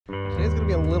is going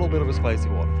to be a little bit of a spicy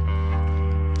one.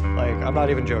 Like, I'm not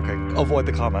even joking. Avoid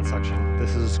the comment section.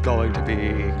 This is going to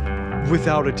be,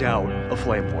 without a doubt, a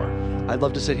flame war. I'd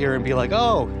love to sit here and be like,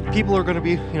 oh, people are going to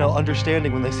be, you know,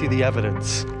 understanding when they see the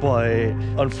evidence. But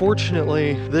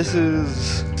unfortunately, this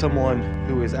is someone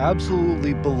who is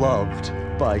absolutely beloved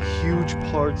by huge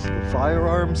parts of the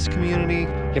firearms community.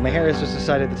 Okay, my hair has just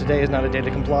decided that today is not a day to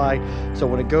comply, so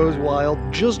when it goes wild,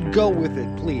 just go with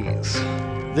it, please.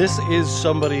 This is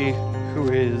somebody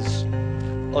who is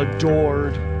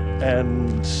adored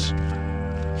and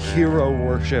hero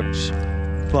worshipped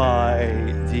by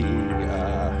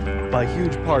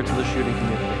huge parts of the shooting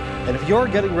community. And if you're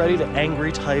getting ready to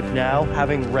angry type now,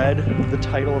 having read the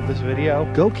title of this video,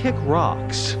 go kick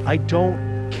rocks. I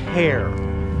don't care.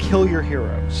 Kill your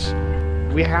heroes.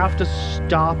 We have to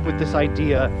stop with this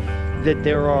idea that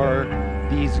there are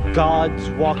these gods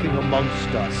walking amongst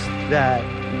us that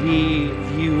we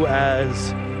view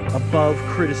as above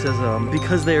criticism.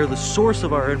 Because they are the source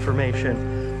of our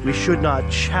information, we should not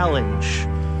challenge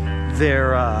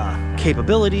their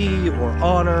capability or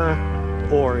honor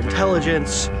or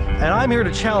intelligence. And I'm here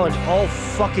to challenge all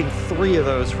fucking 3 of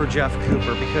those for Jeff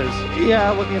Cooper because, yeah,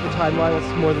 looking at the timeline,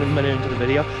 that's more than a minute into the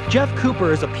video. Jeff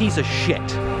Cooper is a piece of shit.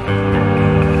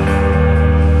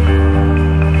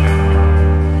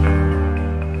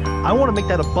 I want to make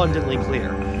that abundantly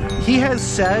clear. He has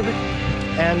said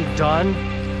and done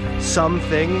some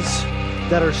things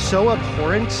that are so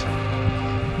abhorrent,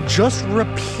 just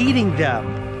repeating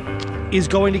them is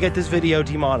going to get this video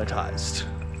demonetized.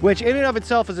 Which in and of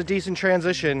itself is a decent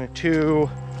transition to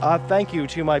thank you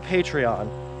to my Patreon,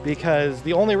 because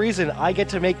the only reason I get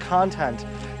to make content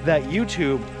that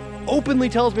YouTube openly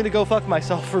tells me to go fuck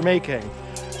myself for making,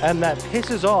 and that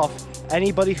pisses off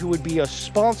anybody who would be a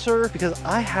sponsor, because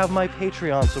I have my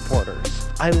Patreon supporters.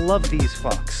 I love these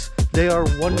fucks. They are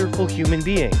wonderful human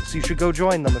beings. You should go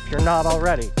join them if you're not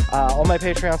already. All my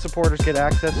Patreon supporters get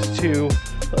access to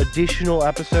additional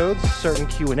episodes, certain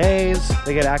Q&As,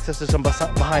 they get access to some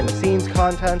behind the scenes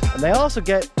content, and they also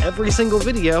get every single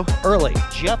video early.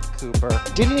 Jeff Cooper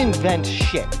didn't invent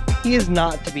shit. He is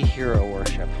not to be hero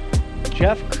worship.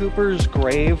 Jeff Cooper's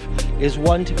grave is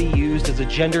one to be used as a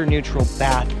gender-neutral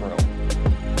bathroom,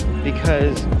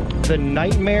 because the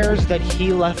nightmares that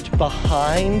he left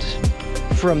behind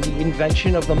from the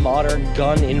invention of the modern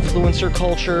gun influencer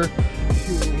culture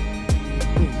to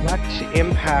the direct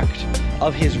impact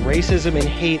of his racism and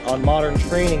hate on modern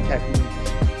training techniques,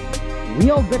 we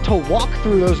all get to walk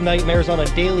through those nightmares on a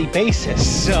daily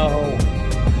basis, so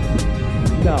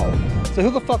no. So who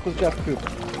the fuck was Jeff Cooper?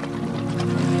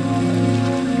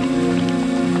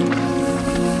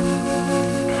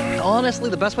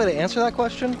 Honestly, the best way to answer that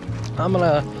question, I'm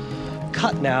gonna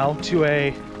cut now to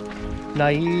a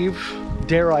naive,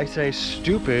 dare I say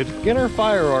stupid, beginner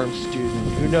firearms student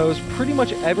who knows pretty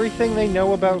much everything they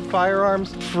know about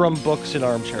firearms from books and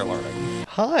armchair learning.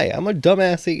 Hi, I'm a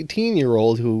dumbass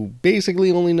 18-year-old who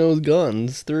basically only knows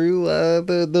guns through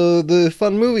the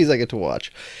fun movies I get to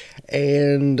watch.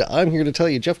 And I'm here to tell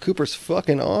you Jeff Cooper's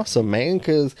fucking awesome, man,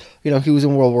 because, you know, he was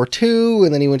in World War II,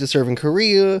 and then he went to serve in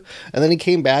Korea, and then he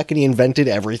came back and he invented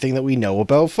everything that we know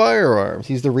about firearms.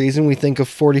 He's the reason we think of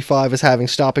 .45 as having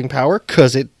stopping power,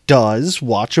 because it does.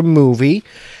 Watch a movie.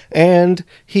 And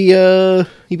he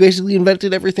basically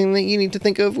invented everything that you need to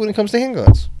think of when it comes to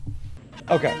handguns.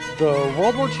 Okay, the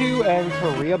World War II and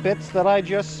Korea bits that I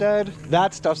just said,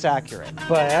 that stuff's accurate.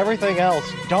 But everything else,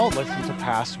 don't listen to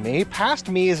Past Me. Past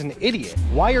Me is an idiot.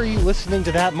 Why are you listening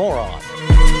to that moron?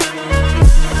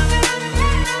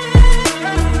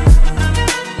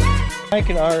 I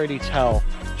can already tell,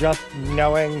 just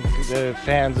knowing the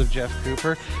fans of Jeff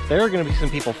Cooper, there are going to be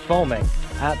some people foaming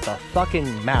at the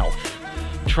fucking mouth,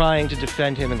 trying to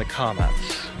defend him in the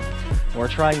comments. Or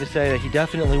trying to say that he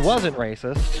definitely wasn't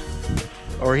racist,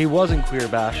 or he wasn't queer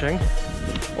bashing,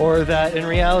 or that in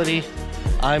reality,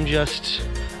 I'm just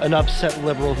an upset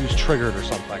liberal who's triggered or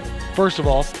something. First of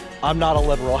all, I'm not a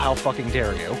liberal, how fucking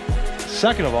dare you?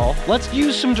 Second of all, let's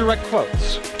use some direct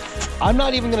quotes. I'm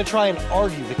not even gonna try and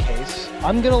argue the case.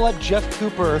 I'm gonna let Jeff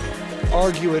Cooper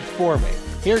argue it for me.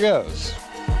 Here goes.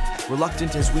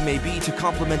 Reluctant as we may be to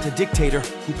compliment a dictator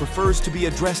who prefers to be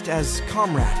addressed as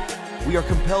comrade, we are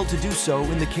compelled to do so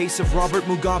in the case of Robert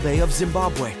Mugabe of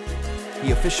Zimbabwe. He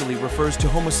officially refers to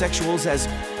homosexuals as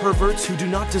perverts who do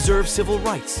not deserve civil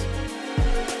rights.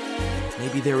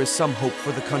 Maybe there is some hope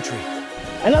for the country.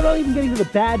 And I'm not even getting to the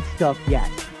bad stuff yet.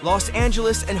 Los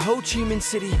Angeles and Ho Chi Minh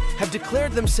City have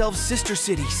declared themselves sister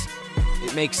cities.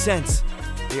 It makes sense.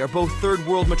 They are both third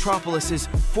world metropolises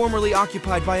formerly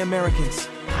occupied by Americans.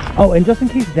 Oh, and just in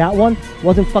case that one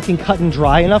wasn't fucking cut and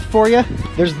dry enough for you,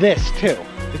 there's this too.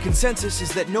 The consensus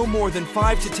is that no more than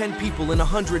 5 to 10 people in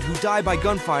 100 who die by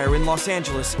gunfire in Los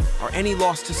Angeles are any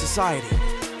loss to society.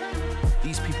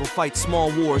 These people fight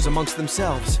small wars amongst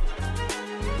themselves.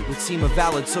 It would seem a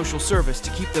valid social service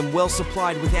to keep them well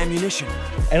supplied with ammunition.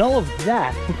 And all of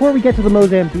that before we get to the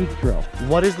Mozambique drill.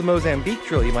 What is the Mozambique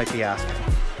drill, you might be asking?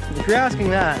 If you're asking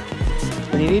that,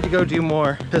 then you need to go do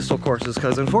more pistol courses,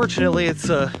 because unfortunately it's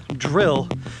a drill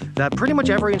that pretty much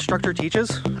every instructor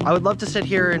teaches. I would love to sit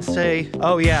here and say,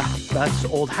 oh yeah, that's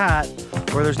old hat,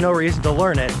 or there's no reason to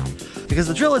learn it, because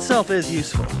the drill itself is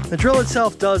useful. The drill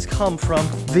itself does come from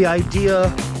the idea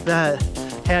that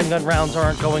handgun rounds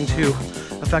aren't going to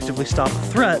effectively stop the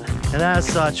threat, and as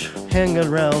such,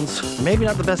 handgun rounds maybe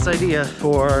not the best idea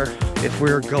for if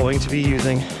we're going to be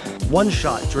using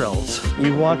one-shot drills.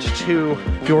 We want to,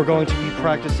 if you're going to be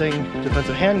practicing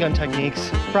defensive handgun techniques,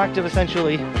 practice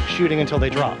essentially shooting until they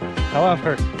drop.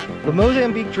 However, the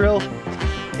Mozambique drill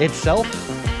itself,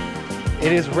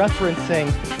 it is referencing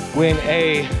when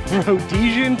a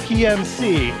Rhodesian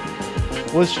PMC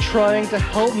was trying to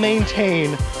help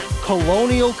maintain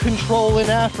colonial control in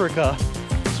Africa,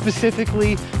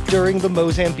 specifically during the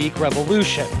Mozambique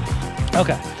Revolution.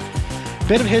 Okay,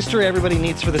 bit of history everybody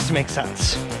needs for this to make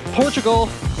sense. Portugal,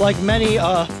 like many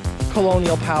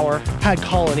colonial power, had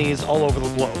colonies all over the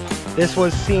globe. This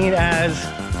was seen as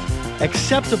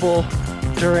acceptable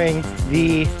during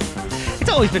the... It's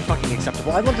always been fucking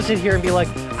acceptable. I'd love to sit here and be like,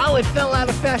 oh, it fell out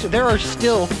of fashion. There are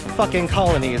still fucking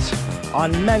colonies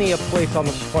on many a place on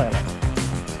this planet.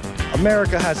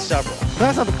 America has several. But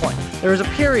that's not the point. There was a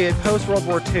period post-World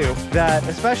War II that,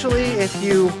 especially if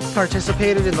you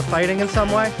participated in the fighting in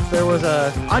some way, there was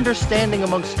a understanding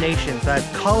amongst nations that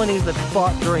colonies that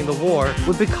fought during the war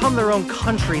would become their own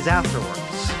countries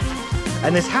afterwards.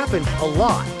 And this happened a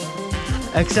lot,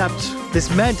 except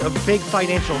this meant a big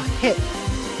financial hit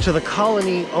to the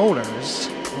colony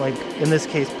owners, like in this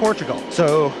case Portugal.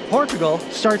 So Portugal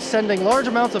starts sending large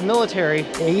amounts of military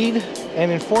aid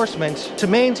and enforcement to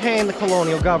maintain the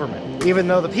colonial government. Even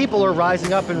though the people are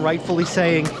rising up and rightfully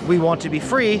saying, we want to be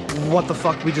free, what the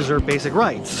fuck, we deserve basic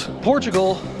rights.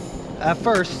 Portugal, at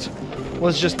first,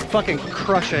 was just fucking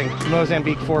crushing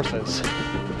Mozambique forces,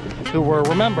 who were,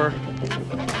 remember,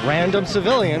 random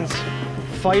civilians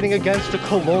fighting against a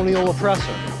colonial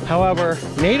oppressor. However,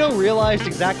 NATO realized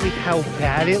exactly how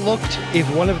bad it looked if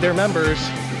one of their members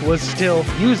was still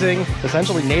using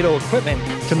essentially NATO equipment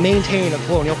to maintain a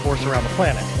colonial force around the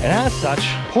planet. And as such,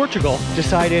 Portugal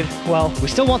decided, well, we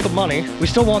still want the money, we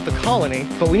still want the colony,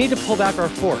 but we need to pull back our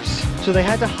force. So they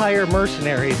had to hire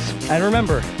mercenaries. And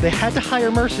remember, they had to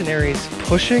hire mercenaries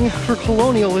pushing for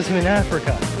colonialism in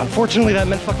Africa. Unfortunately, that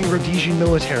meant fucking Rhodesian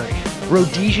military.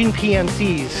 Rhodesian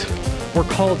PMCs were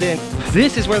called in.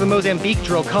 This is where the Mozambique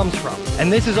drill comes from.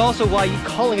 And this is also why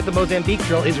calling it the Mozambique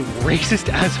drill is racist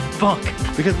as fuck.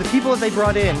 Because the people that they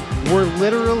brought in were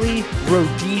literally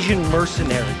Rhodesian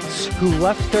mercenaries who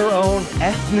left their own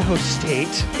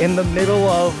ethno-state in the middle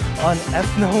of an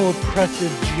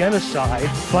ethno-oppressive genocide,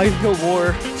 fighting a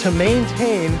war to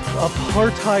maintain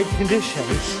apartheid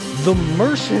conditions. The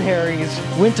mercenaries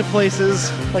went to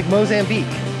places like Mozambique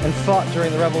and fought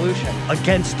during the revolution,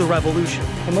 against the revolution.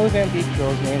 The Mozambique drill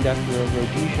is named after a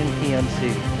Rhodesian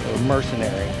PMC, a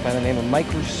mercenary, by the name of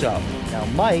Mike Rousseau. Now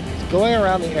Mike is going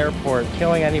around the airport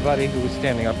killing anybody who was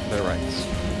standing up for their rights.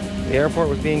 The airport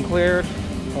was being cleared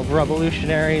of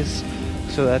revolutionaries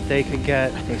so that they could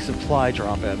get a supply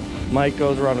drop in. Mike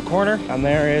goes around a corner and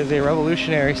there is a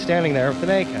revolutionary standing there with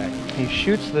an AK. He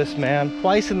shoots this man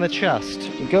twice in the chest.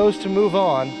 He goes to move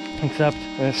on, except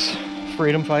this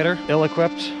freedom fighter,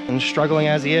 ill-equipped and struggling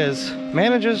as he is,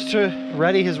 manages to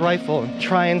ready his rifle and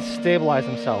try and stabilize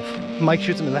himself. Mike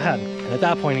shoots him in the head, and at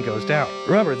that point he goes down.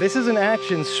 Remember, this is an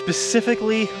action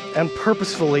specifically and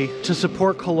purposefully to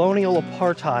support colonial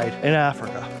apartheid in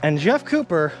Africa. And Jeff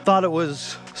Cooper thought it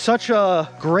was such a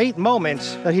great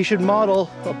moment that he should model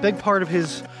a big part of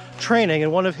his training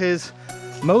in one of his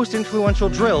most influential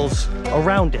drills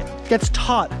around it. Gets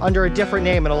taught under a different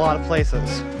name in a lot of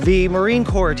places. The Marine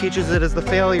Corps teaches it as the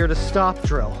failure to stop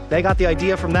drill. They got the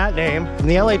idea from that name from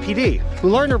the LAPD, who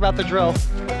learned about the drill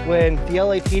when the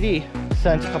LAPD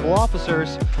sent a couple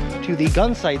officers to the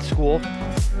gun sight school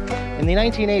in the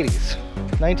 1980s,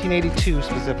 1982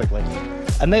 specifically.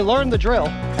 And they learned the drill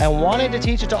and wanted to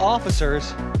teach it to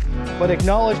officers, but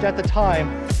acknowledged at the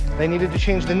time they needed to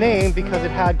change the name because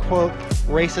it had, quote,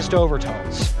 racist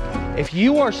overtones. If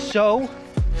you are so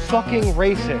fucking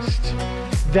racist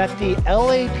that the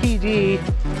LAPD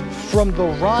from the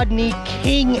Rodney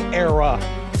King era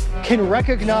can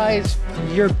recognize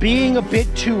you're being a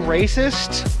bit too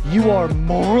racist, you are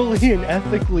morally and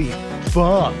ethically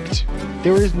fucked.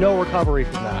 There is no recovery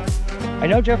from that. I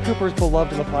know Jeff Cooper is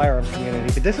beloved in the firearms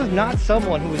community, but this is not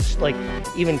someone who is like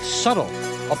even subtle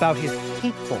about his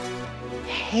hateful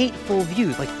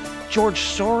views, like George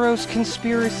Soros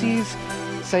conspiracies,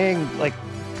 saying like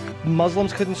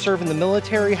Muslims couldn't serve in the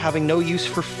military, having no use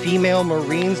for female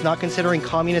Marines, not considering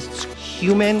communists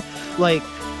human, like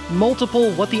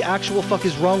multiple what the actual fuck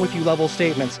is wrong with you level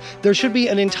statements. There should be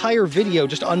an entire video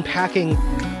just unpacking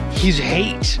his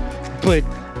hate, but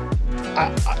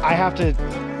I have to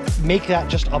make that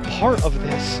just a part of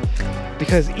this,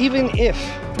 because even if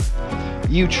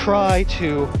you try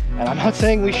to, and I'm not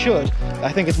saying we should,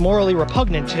 I think it's morally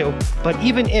repugnant to, but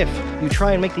even if you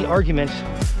try and make the argument,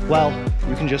 well,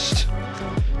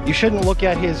 you shouldn't look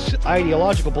at his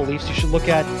ideological beliefs, you should look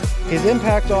at his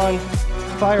impact on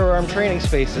firearm training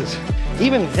spaces.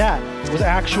 Even that was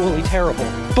actually terrible.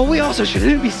 But we also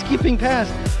shouldn't be skipping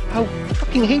past how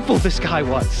fucking hateful this guy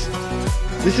was.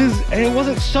 And it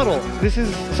wasn't subtle. This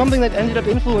is something that ended up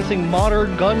influencing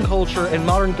modern gun culture and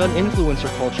modern gun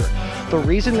influencer culture. The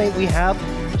reason that we have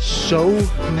so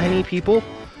many people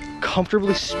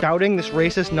comfortably spouting this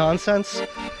racist nonsense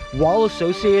while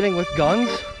associating with guns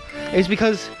is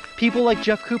because people like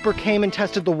Jeff Cooper came and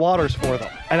tested the waters for them.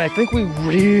 And I think we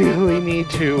really need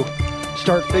to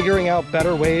start figuring out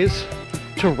better ways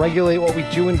to regulate what we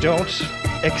do and don't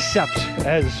accept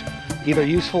as either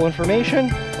useful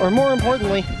information, or more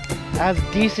importantly, as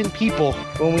decent people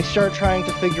when we start trying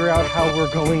to figure out how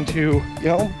we're going to, you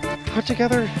know, put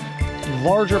together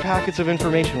larger packets of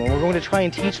information, when we're going to try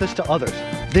and teach this to others.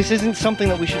 This isn't something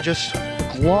that we should just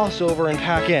gloss over and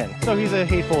pack in. So he's a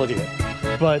hateful idiot.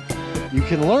 But you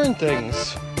can learn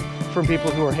things from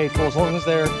people who are hateful as long as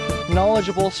they're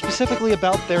knowledgeable specifically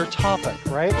about their topic,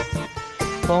 right?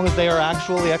 As long as they are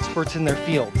actually experts in their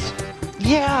fields.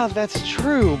 Yeah, that's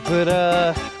true, but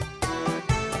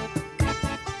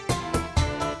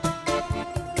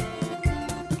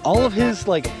all of his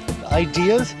like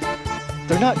ideas,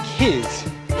 they're not his.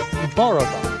 He borrowed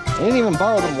them. He didn't even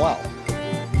borrow them well.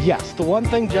 Yes, the one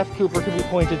thing Jeff Cooper can be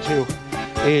pointed to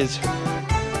is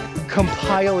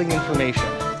compiling information.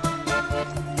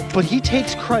 But he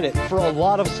takes credit for a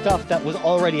lot of stuff that was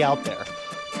already out there.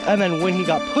 And then when he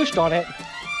got pushed on it,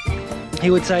 he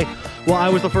would say, well, I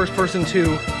was the first person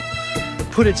to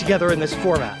put it together in this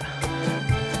format.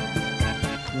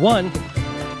 One,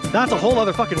 that's a whole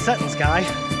other fucking sentence, guy.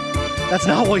 That's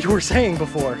not what you were saying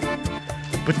before.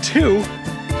 But two,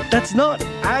 that's not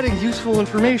adding useful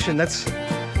information. That's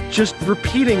just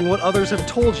repeating what others have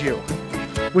told you,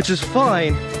 which is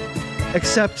fine,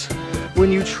 except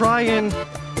when you try and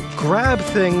grab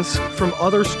things from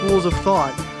other schools of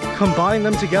thought, combine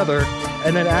them together,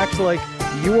 and then act like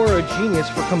you are a genius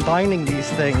for combining these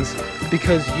things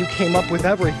because you came up with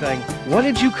everything. What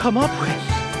did you come up with?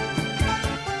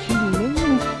 He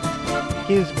named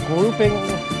his grouping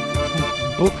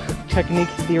book technique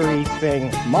theory thing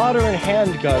modern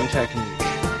handgun technique,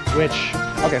 which,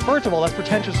 okay, first of all, that's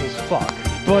pretentious as fuck.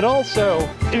 But also,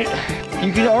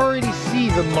 you can already see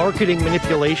the marketing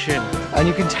manipulation, and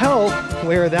you can tell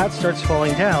where that starts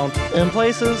falling down in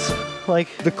places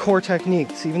like the core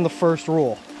techniques, even the first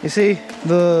rule. You see,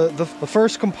 the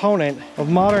first component of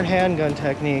modern handgun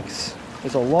techniques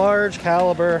is a large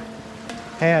caliber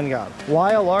handgun.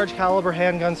 Why a large caliber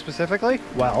handgun specifically?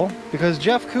 Well, because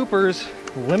Jeff Cooper's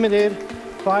limited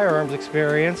firearms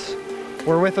experience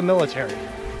were with the military.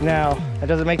 Now, that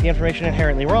doesn't make the information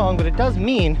inherently wrong, but it does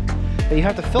mean that you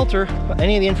have to filter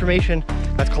any of the information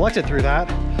that's collected through that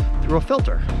through a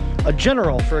filter. A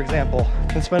general, for example,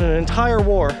 can spend an entire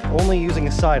war only using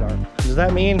a sidearm. Does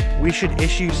that mean we should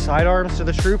issue sidearms to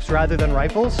the troops rather than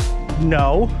rifles?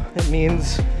 No. It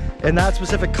means in that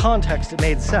specific context, it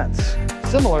made sense.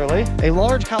 Similarly, a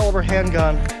large caliber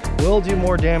handgun will do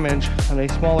more damage than a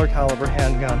smaller caliber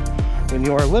handgun when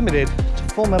you are limited to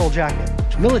full metal jacket,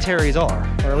 which militaries are,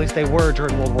 or at least they were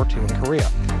during World War II in Korea.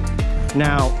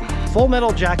 Now, full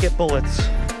metal jacket bullets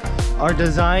are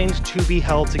designed to be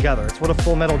held together. It's what a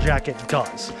full metal jacket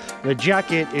does. The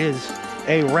jacket is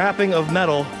a wrapping of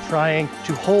metal trying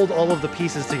to hold all of the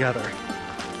pieces together.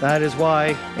 That is why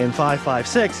in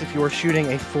 5.56, if you are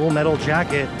shooting a full metal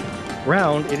jacket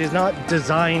round, it is not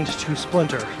designed to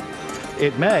splinter.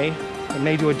 It may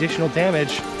do additional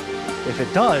damage if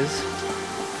it does,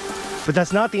 but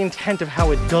that's not the intent of how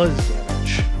it does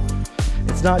damage.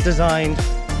 It's not designed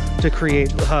to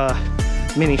create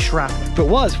mini shrapnel. If it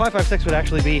was, 5.56 would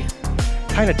actually be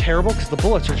kind of terrible because the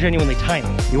bullets are genuinely tiny.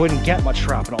 You wouldn't get much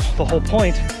shrapnel. The whole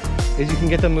point is you can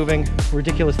get them moving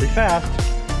ridiculously fast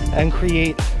and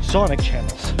create sonic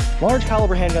channels. Large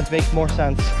caliber handguns make more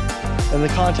sense in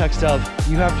the context of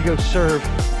you have to go serve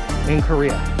in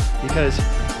Korea. because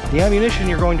the ammunition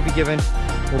you're going to be given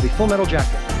will be Full Metal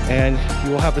Jacket. And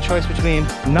you will have the choice between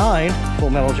 9 Full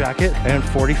Metal Jacket and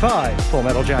 45 Full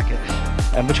Metal Jacket.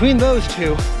 And between those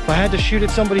two, if I had to shoot at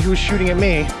somebody who was shooting at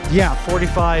me, yeah,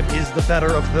 45 is the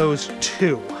better of those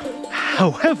two.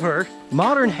 However,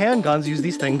 modern handguns use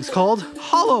these things called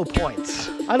hollow points.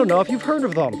 I don't know if you've heard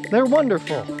of them. They're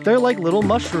wonderful. They're like little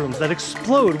mushrooms that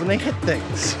explode when they hit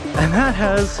things. And that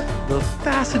has the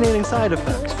fascinating side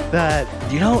effect that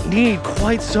you don't need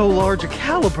quite so large a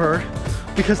caliber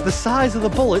because the size of the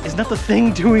bullet is not the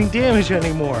thing doing damage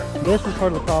anymore. This is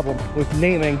part of the problem with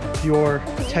naming your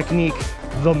technique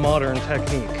the modern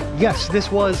technique. Yes,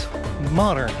 this was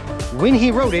modern when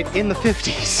he wrote it in the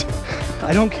 50s.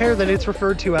 I don't care that it's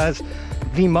referred to as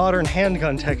the modern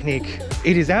handgun technique.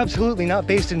 It is absolutely not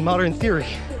based in modern theory.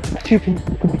 Two can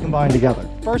be combined together.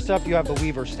 First up, you have the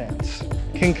Weaver stance.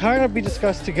 Can kind of be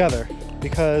discussed together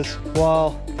because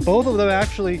while both of them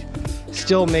actually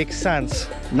still make sense,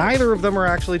 neither of them are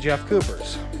actually Jeff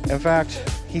Cooper's. In fact,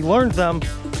 he learned them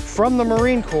from the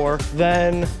Marine Corps,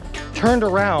 then turned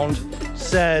around,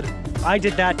 said, I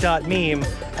did that meme,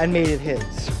 and made it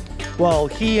his. Well,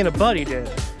 he and a buddy did,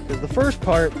 because the first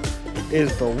part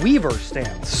is the Weaver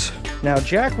stance. Now,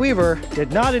 Jack Weaver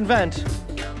did not invent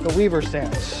the Weaver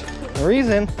stance. The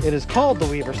reason it is called the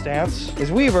Weaver stance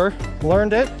is Weaver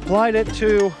learned it, applied it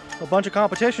to a bunch of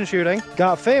competition shooting,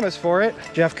 got famous for it.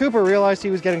 Jeff Cooper realized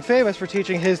he was getting famous for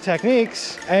teaching his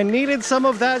techniques and needed some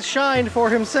of that shine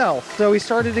for himself. So he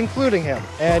started including him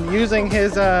and using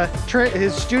his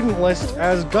student list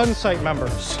as gun sight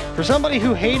members. For somebody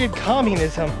who hated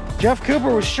communism, Jeff Cooper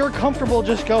was sure comfortable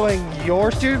just going, your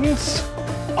students?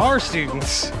 Our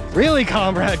students. Really,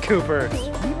 Comrade Cooper?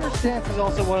 Weaver stance is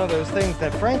also one of those things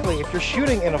that, frankly, if you're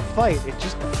shooting in a fight, it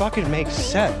just fucking makes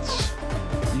sense.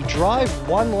 You drive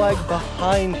one leg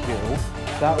behind you,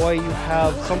 that way you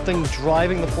have something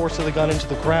driving the force of the gun into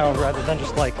the ground rather than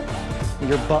just like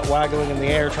your butt waggling in the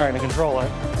air trying to control it.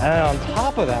 And on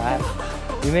top of that,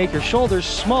 you make your shoulders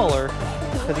smaller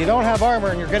because you don't have armor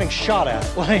and you're getting shot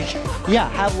at. Like, yeah,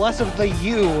 have less of the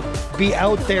you be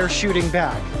out there shooting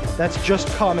back. That's just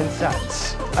common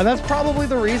sense. And that's probably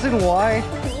the reason why,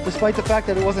 despite the fact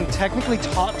that it wasn't technically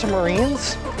taught to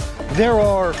Marines, there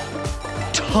are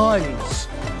tons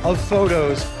of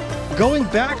photos going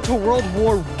back to World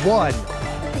War I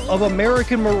of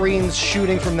American Marines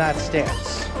shooting from that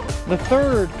stance. The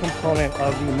third component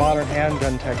of the modern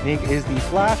handgun technique is the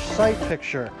flash sight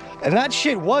picture. And that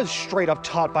shit was straight up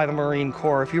taught by the Marine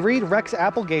Corps. If you read Rex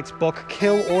Applegate's book,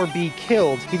 Kill or Be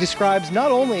Killed, he describes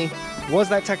not only was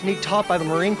that technique taught by the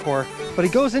Marine Corps, but he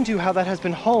goes into how that has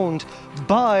been honed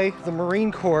by the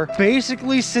Marine Corps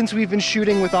basically since we've been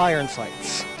shooting with iron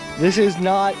sights. This is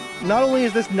not only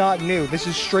is this not new, this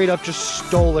is straight up just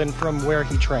stolen from where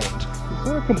he trained. The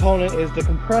third component is the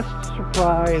compressed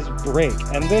surprise break.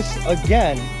 And this,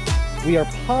 again, we are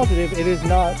positive it is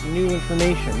not new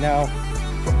information. Now,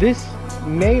 this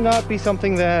may not be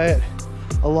something that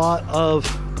a lot of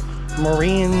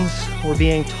Marines were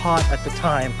being taught at the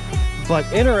time, but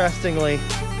interestingly,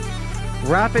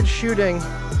 rapid shooting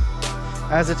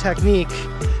as a technique,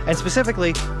 and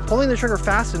specifically pulling the trigger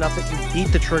fast enough that you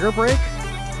beat the trigger break,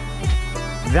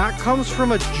 that comes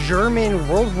from a German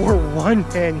World War I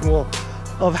manual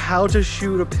of how to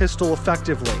shoot a pistol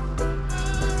effectively.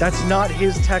 That's not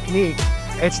his technique.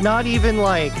 It's not even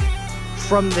like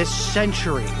from this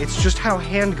century. It's just how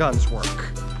handguns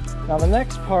work. Now the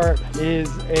next part is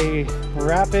a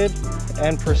rapid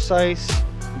and precise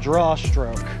draw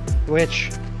stroke,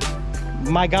 which,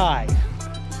 my guy,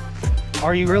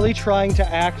 are you really trying to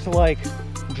act like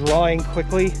drawing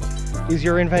quickly is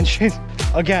your invention?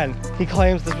 Again, he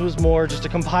claims this was more just a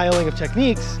compiling of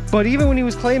techniques, but even when he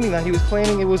was claiming that, he was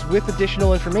claiming it was with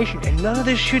additional information, and none of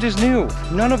this shit is new.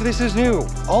 None of this is new.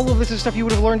 All of this is stuff you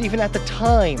would have learned even at the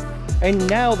time. And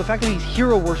now the fact that he's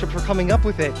hero worshipped for coming up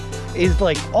with it is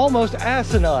like almost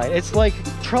asinine. It's like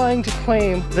trying to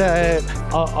claim that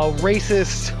a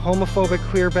racist, homophobic,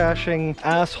 queer bashing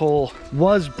asshole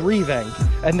was breathing,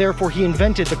 and therefore he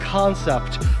invented the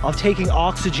concept of taking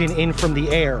oxygen in from the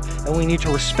air, and we need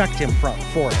to respect him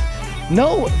for it.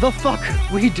 No, the fuck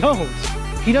we don't.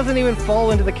 He doesn't even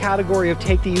fall into the category of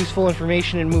take the useful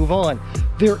information and move on.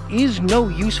 There is no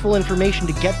useful information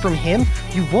to get from him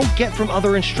you won't get from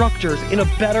other instructors in a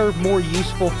better, more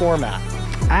useful format.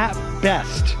 At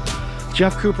best,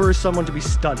 Jeff Cooper is someone to be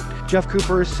studied. Jeff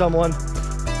Cooper is someone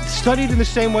studied in the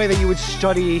same way that you would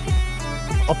study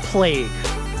a plague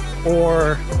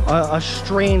or a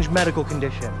strange medical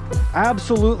condition.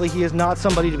 Absolutely, he is not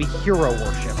somebody to be hero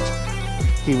worshipped.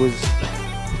 He was,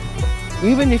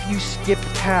 even if you skip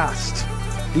past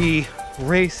the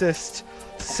racist,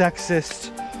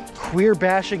 sexist, queer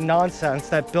bashing nonsense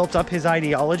that built up his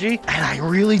ideology, and I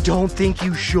really don't think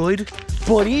you should.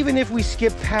 But even if we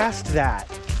skip past that,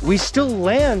 we still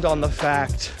land on the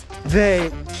fact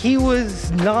that he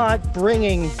was not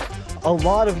bringing a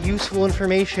lot of useful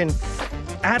information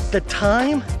at the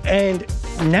time, and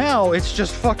now it's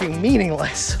just fucking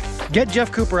meaningless. Get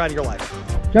Jeff Cooper out of your life.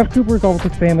 Jeff Cooper is also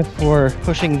famous for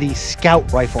pushing the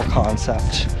scout rifle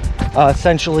concept.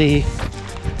 Essentially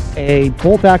a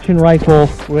bolt-action rifle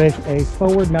with a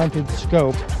forward-mounted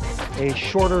scope, a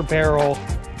shorter barrel,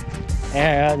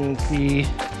 and the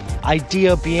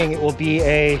idea being it will be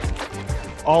a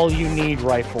all-you-need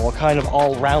rifle, a kind of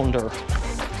all-rounder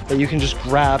that you can just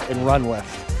grab and run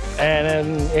with.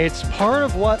 And it's part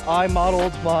of what I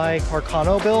modeled my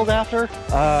Carcano build after,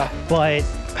 but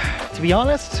to be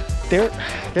honest, there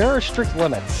are strict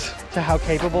limits to how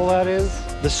capable that is.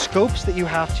 The scopes that you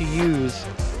have to use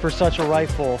for such a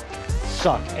rifle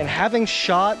suck. And having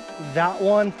shot that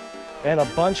one and a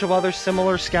bunch of other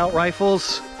similar scout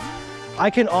rifles, I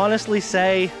can honestly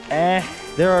say,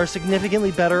 there are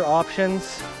significantly better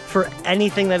options for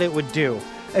anything that it would do.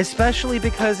 Especially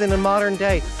because in a modern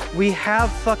day, we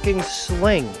have fucking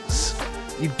slings.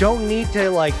 You don't need to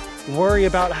like worry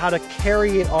about how to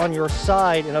carry it on your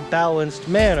side in a balanced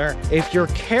manner. If you're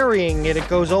carrying it, it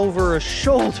goes over a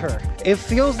shoulder. It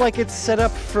feels like it's set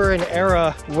up for an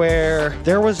era where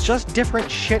there was just different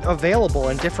shit available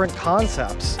and different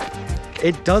concepts.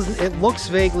 It looks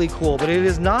vaguely cool, but it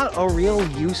is not a real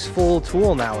useful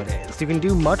tool nowadays. You can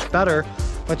do much better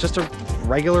with just a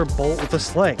regular bolt with a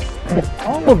sling. And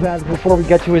all of that before we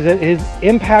get to his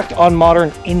impact on modern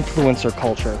influencer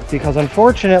culture, because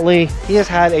unfortunately he has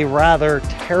had a rather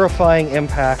terrifying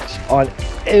impact on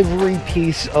every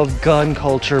piece of gun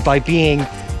culture by being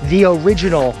the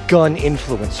original gun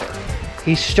influencer.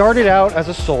 He started out as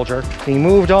a soldier, he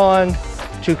moved on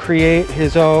to create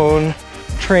his own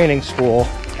training school,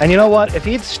 and you know what, if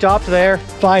he'd stopped there,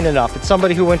 fine enough. It's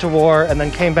somebody who went to war and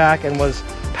then came back and was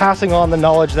passing on the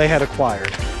knowledge they had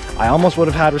acquired. I almost would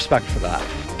have had respect for that.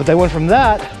 But they went from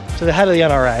that to the head of the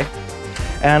NRA,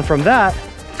 and from that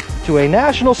to a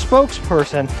national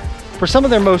spokesperson for some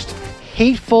of their most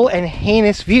hateful and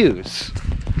heinous views,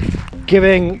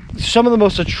 giving some of the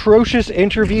most atrocious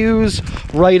interviews,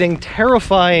 writing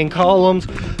terrifying columns,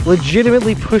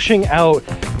 legitimately pushing out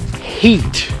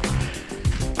hate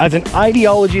as an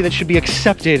ideology that should be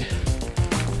accepted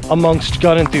amongst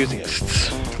gun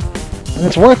enthusiasts. And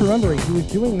it's worth remembering, he was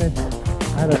doing this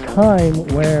at a time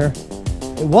where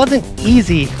it wasn't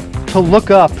easy to look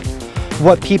up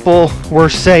what people were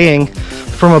saying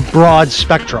from a broad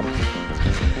spectrum.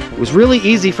 It was really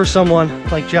easy for someone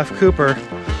like Jeff Cooper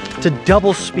to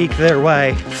double speak their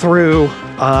way through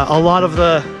a lot of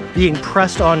the being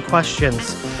pressed on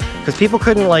questions, because people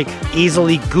couldn't like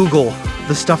easily Google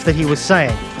the stuff that he was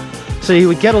saying. So you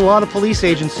would get a lot of police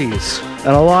agencies and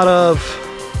a lot of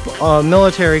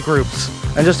military groups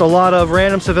and just a lot of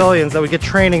random civilians that would get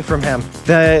training from him,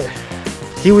 that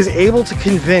he was able to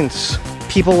convince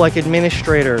people like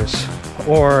administrators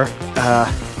or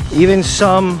even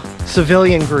some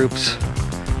civilian groups.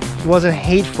 He wasn't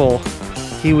hateful,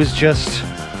 he was just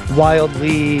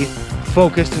wildly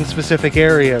focused in specific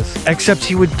areas, except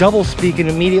he would double speak and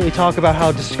immediately talk about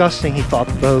how disgusting he thought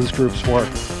those groups were,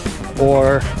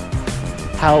 or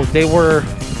how they were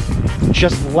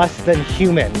just less than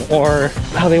human, or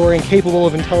how they were incapable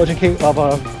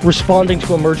of responding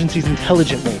to emergencies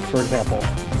intelligently, for example.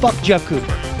 Fuck Jeff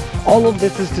Cooper. All of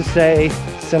this is to say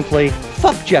simply,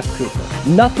 fuck Jeff Cooper.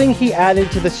 Nothing he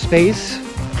added to the space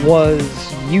was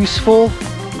useful,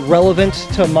 relevant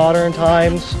to modern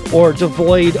times, or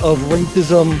devoid of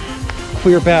racism,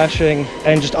 queer bashing,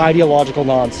 and just ideological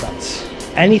nonsense.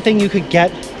 Anything you could get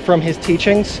from his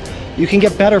teachings, you can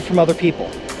get better from other people.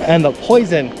 And the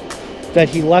poison that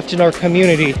he left in our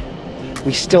community,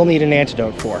 we still need an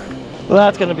antidote for. Well,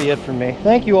 that's gonna be it for me.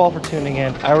 Thank you all for tuning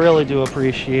in. I really do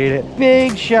appreciate it.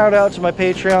 Big shout out to my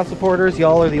Patreon supporters.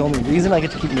 Y'all are the only reason I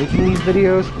get to keep making these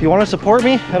videos. If you want to support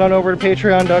me, head on over to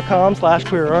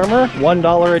patreon.com/queerarmor.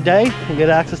 $1 a day, you get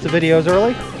access to videos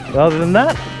early. Other than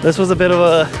that, this was a bit of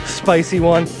a spicy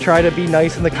one. Try to be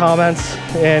nice in the comments,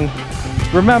 and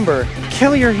remember,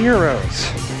 kill your heroes.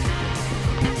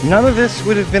 None of this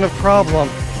would have been a problem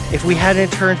if we hadn't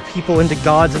turned people into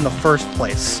gods in the first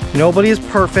place. Nobody is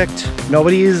perfect,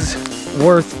 nobody is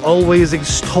worth always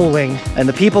extolling, and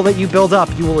the people that you build up,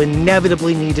 you will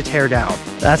inevitably need to tear down.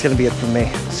 That's gonna be it for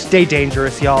me. Stay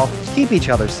dangerous, y'all. Keep each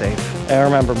other safe. And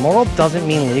remember, moral doesn't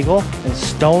mean legal, and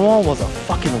Stonewall was a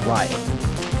fucking riot.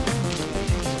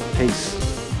 Peace.